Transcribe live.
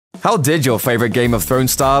How did your favorite Game of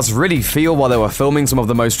Thrones stars really feel while they were filming some of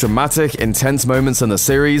the most dramatic, intense moments in the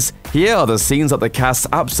series? Here are the scenes that the cast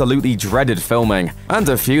absolutely dreaded filming, and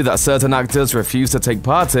a few that certain actors refused to take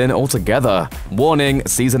part in altogether. Warning,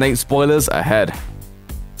 Season 8 spoilers ahead.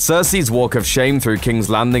 Cersei's walk of shame through King's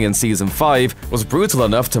Landing in Season 5 was brutal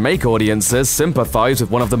enough to make audiences sympathize with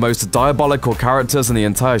one of the most diabolical characters in the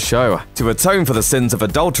entire show. To atone for the sins of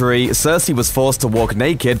adultery, Cersei was forced to walk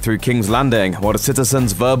naked through King's Landing while the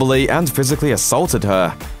citizens verbally and physically assaulted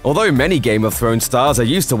her. Although many Game of Thrones stars are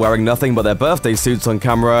used to wearing nothing but their birthday suits on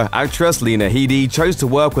camera, actress Lena Headey chose to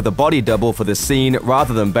work with a body double for this scene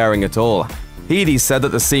rather than bearing it all. Headey said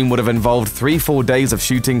that the scene would have involved 3 full days of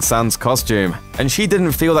shooting sans costume, and she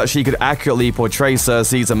didn't feel that she could accurately portray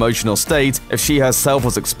Cersei's emotional state if she herself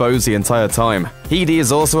was exposed the entire time. Headey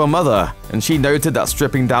is also a mother, and she noted that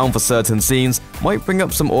stripping down for certain scenes might bring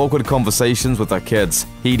up some awkward conversations with her kids.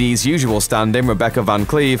 Headey's usual stand-in, Rebecca Van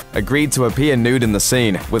Cleve, agreed to appear nude in the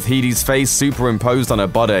scene, with Headey's face superimposed on her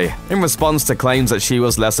body. In response to claims that she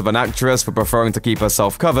was less of an actress for preferring to keep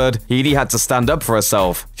herself covered, Headey had to stand up for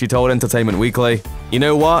herself. She told Entertainment Weekly, "You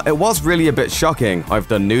know what, it was really a bit shocking. I've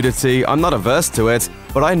done nudity, I'm not averse to it,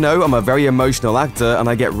 but I know I'm a very emotional actor and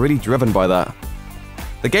I get really driven by that."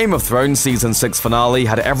 The Game of Thrones Season 6 finale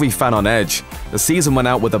had every fan on edge. The season went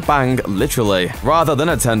out with a bang, literally. Rather than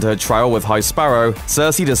attend her trial with High Sparrow,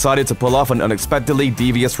 Cersei decided to pull off an unexpectedly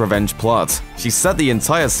devious revenge plot. She set the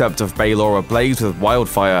entire Sept of Baelor ablaze with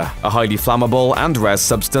wildfire, a highly flammable and rare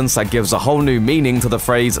substance that gives a whole new meaning to the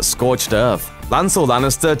phrase scorched earth. Lancel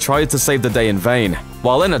Lannister tried to save the day in vain.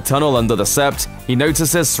 While in a tunnel under the Sept, he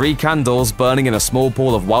notices 3 candles burning in a small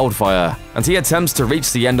pool of wildfire, and he attempts to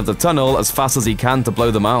reach the end of the tunnel as fast as he can to blow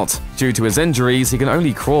them out. Due to his injuries, he can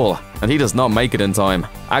only crawl, and he does not make it in time.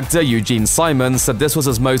 Actor Eugene Simon said this was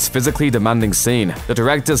his most physically demanding scene. The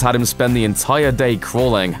directors had him spend the entire day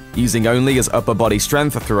crawling, using only his upper body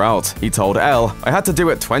strength throughout. He told Elle, "I had to do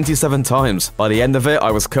it 27 times. By the end of it, I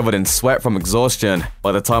was covered in sweat from exhaustion.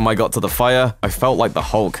 By the time I got to the fire, I felt like the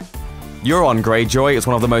Hulk." Euron Greyjoy is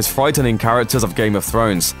one of the most frightening characters of Game of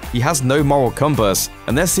Thrones. He has no moral compass,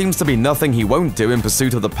 and there seems to be nothing he won't do in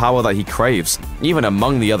pursuit of the power that he craves. Even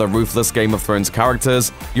among the other ruthless Game of Thrones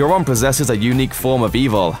characters, Euron possesses a unique form of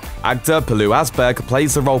evil. Actor Palu Asbeck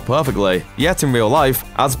plays the role perfectly, yet in real life,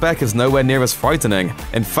 Asbeck is nowhere near as frightening.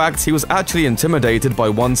 In fact, he was actually intimidated by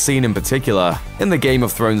one scene in particular. In the Game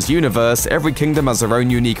of Thrones universe, every kingdom has their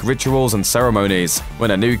own unique rituals and ceremonies.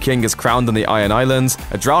 When a new king is crowned in the Iron Islands,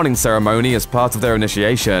 a drowning ceremony is part of their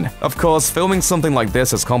initiation. Of course, filming something like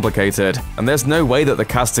this is complicated, and there's no way that the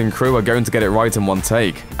cast and crew are going to get it right in one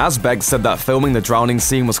take. Asbeck said that filming the drowning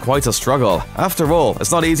scene was quite a struggle. After all,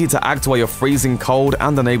 it's not easy to act while you're freezing cold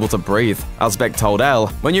and unable to breathe. Asbeck told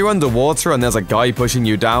Elle, "When you're underwater and there's a guy pushing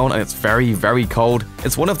you down and it's very, very cold,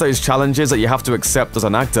 it's one of those challenges that you have to accept as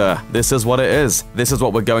an actor. This is what it is. This is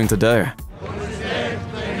what we're going to do."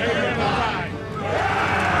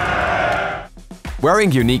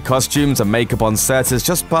 Wearing unique costumes and makeup on set is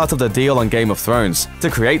just part of the deal on Game of Thrones.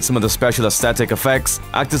 To create some of the special aesthetic effects,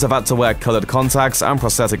 actors have had to wear colored contacts and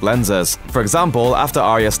prosthetic lenses. For example, after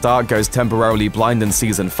Arya Stark goes temporarily blind in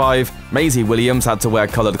Season 5, Maisie Williams had to wear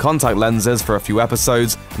colored contact lenses for a few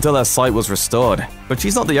episodes until her sight was restored. But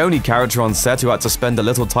she's not the only character on set who had to spend a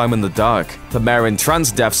little time in the dark. The Meryn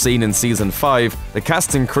trance death scene in Season 5, the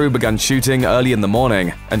cast and crew began shooting early in the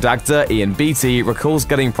morning, and actor Ian Beattie recalls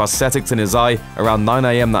getting prosthetics in his eye around 9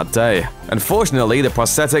 AM that day. Unfortunately, the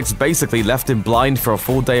prosthetics basically left him blind for a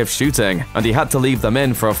full day of shooting, and he had to leave them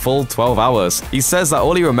in for a full 12 hours. He says that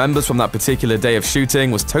all he remembers from that particular day of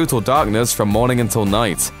shooting was total darkness from morning until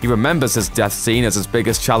night. He remembers his death scene as his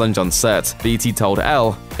biggest challenge on set. Beattie told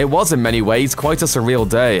Elle, "It was in many ways quite a surreal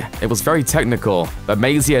day. It was very technical, but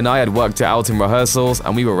Maisie and I had worked it out in rehearsals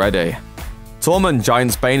and we were ready." Tormund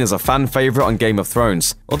Giantsbane is a fan favorite on Game of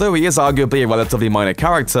Thrones. Although he is arguably a relatively minor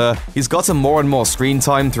character, he's gotten more and more screen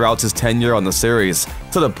time throughout his tenure on the series,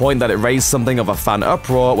 to the point that it raised something of a fan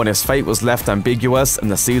uproar when his fate was left ambiguous in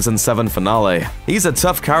the Season 7 finale. He's a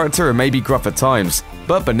tough character and maybe gruff at times,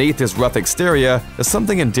 but beneath his rough exterior, there's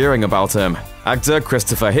something endearing about him. Actor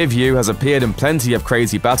Christopher Hivju has appeared in plenty of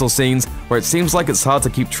crazy battle scenes where it seems like it's hard to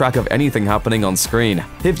keep track of anything happening on screen.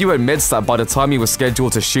 Hivju admits that by the time he was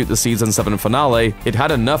scheduled to shoot the Season 7 finale, he'd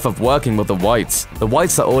had enough of working with the whites. The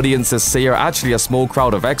whites that audiences see are actually a small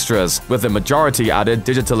crowd of extras, with the majority added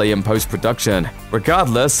digitally in post-production.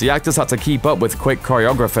 Regardless, the actors had to keep up with quick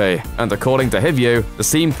choreography, and according to Hivju, the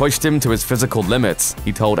scene pushed him to his physical limits.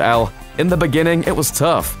 He told Elle, In the beginning, it was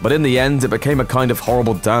tough, but in the end, it became a kind of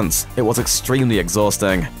horrible dance. It was extremely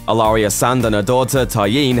exhausting. Ellaria Sand and her daughter,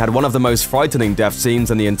 Tyene, had one of the most frightening death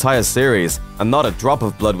scenes in the entire series, and not a drop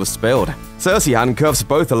of blood was spilled. Cersei handcuffs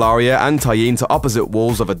both Ellaria and Tyene to opposite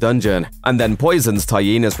walls of a dungeon, and then poisons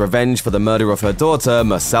Tyene as revenge for the murder of her daughter,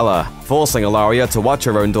 Myrcella, forcing Ellaria to watch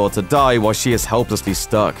her own daughter die while she is helplessly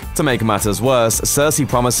stuck. To make matters worse, Cersei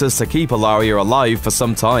promises to keep Ellaria alive for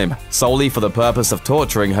some time, solely for the purpose of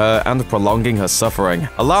torturing her and prolonging her suffering.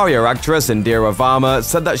 Ellaria actress Indira Varma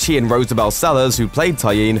said that she and Rosabelle Sellers, who played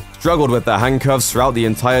Tyene, struggled with their handcuffs throughout the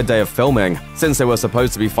entire day of filming. Since they were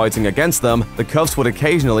supposed to be fighting against them, the cuffs would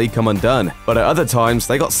occasionally come undone, but at other times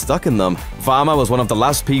they got stuck in them. Varma was one of the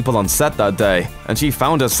last people on set that day, and she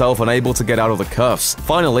found herself unable to get out of the cuffs.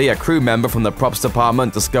 Finally, a crew member from the props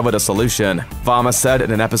department discovered a solution. Varma said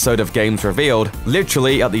in an episode of Games Revealed,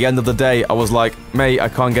 "Literally at the end of the day, I was like, mate, I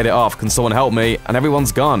can't get it off, can someone help me?" And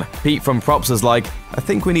everyone's gone. Pete from props is like, "I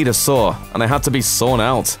think we need a saw," and I had to be sawn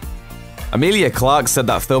out. Emilia Clarke said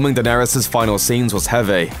that filming Daenerys' final scenes was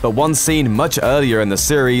heavy, but one scene much earlier in the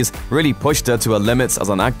series really pushed her to her limits as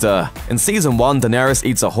an actor. In Season 1, Daenerys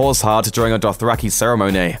eats a horse heart during a Dothraki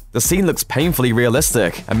ceremony. The scene looks painfully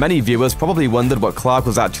realistic, and many viewers probably wondered what Clarke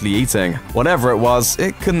was actually eating. Whatever it was,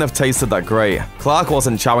 it couldn't have tasted that great. Clarke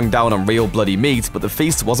wasn't chowing down on real bloody meat, but the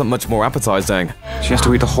feast wasn't much more appetizing. She has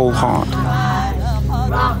to eat a whole heart.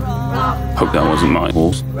 Hope that wasn't my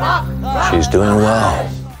horse. She's doing well.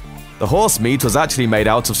 The horse meat was actually made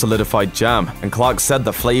out of solidified jam, and Clarke said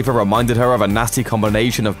the flavor reminded her of a nasty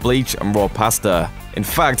combination of bleach and raw pasta. In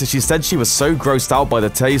fact, she said she was so grossed out by the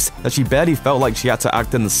taste that she barely felt like she had to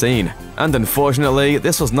act in the scene. And unfortunately,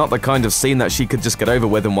 this was not the kind of scene that she could just get over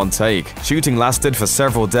with in one take. Shooting lasted for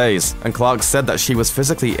several days, and Clarke said that she was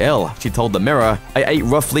physically ill. She told the Mirror, "I ate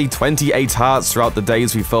roughly 28 hearts throughout the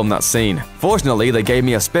days we filmed that scene. Fortunately, they gave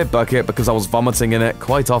me a spit bucket because I was vomiting in it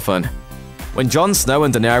quite often." When Jon Snow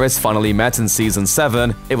and Daenerys finally met in Season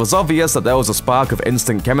 7, it was obvious that there was a spark of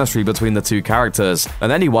instant chemistry between the two characters,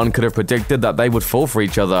 and anyone could have predicted that they would fall for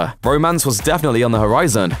each other. Romance was definitely on the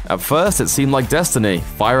horizon. At first, it seemed like destiny.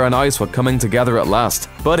 Fire and ice were coming together at last.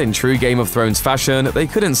 But in true Game of Thrones fashion, they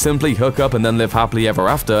couldn't simply hook up and then live happily ever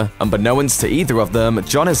after. Unbeknownst to either of them,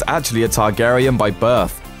 Jon is actually a Targaryen by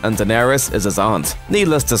birth, and Daenerys is his aunt.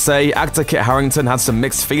 Needless to say, actor Kit Harington had some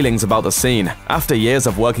mixed feelings about the scene. After years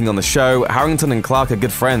of working on the show, Harington and Clarke are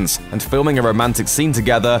good friends, and filming a romantic scene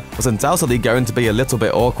together was undoubtedly going to be a little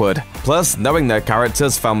bit awkward. Plus, knowing their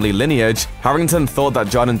characters' family lineage, Harington thought that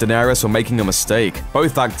Jon and Daenerys were making a mistake.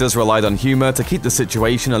 Both actors relied on humor to keep the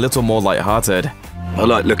situation a little more lighthearted. I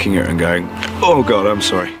like looking at her and going, "Oh God, I'm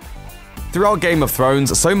sorry." Throughout Game of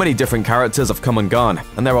Thrones, so many different characters have come and gone,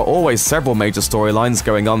 and there are always several major storylines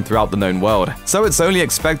going on throughout the known world, so it's only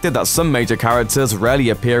expected that some major characters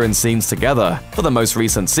rarely appear in scenes together. For the most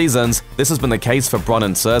recent seasons, this has been the case for Bronn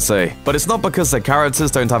and Cersei, but it's not because their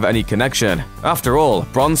characters don't have any connection. After all,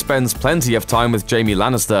 Bronn spends plenty of time with Jaime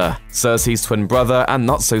Lannister, Cersei's twin brother and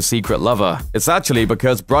not-so-secret lover. It's actually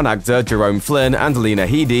because Bronn actor Jerome Flynn and Lena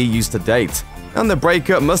Headey used to date. And the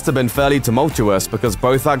breakup must have been fairly tumultuous because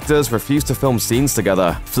both actors refused to film scenes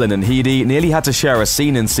together. Flynn and Headey nearly had to share a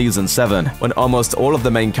scene in Season 7, when almost all of the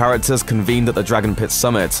main characters convened at the Dragon Pit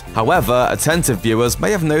Summit. However, attentive viewers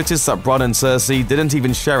may have noticed that Bronn and Cersei didn't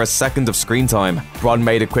even share a second of screen time. Bronn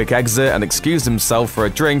made a quick exit and excused himself for a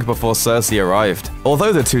drink before Cersei arrived.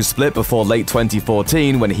 Although the two split before late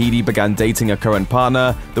 2014 when Headey began dating her current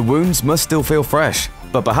partner, the wounds must still feel fresh.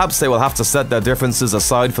 But perhaps they will have to set their differences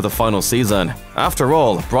aside for the final season. After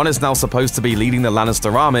all, Bronn is now supposed to be leading the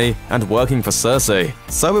Lannister army and working for Cersei,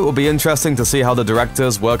 so it will be interesting to see how the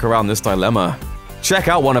directors work around this dilemma. Check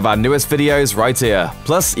out one of our newest videos right here.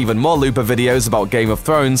 Plus, even more Looper videos about Game of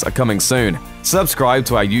Thrones are coming soon. Subscribe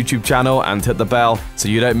to our YouTube channel and hit the bell so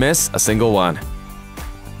you don't miss a single one.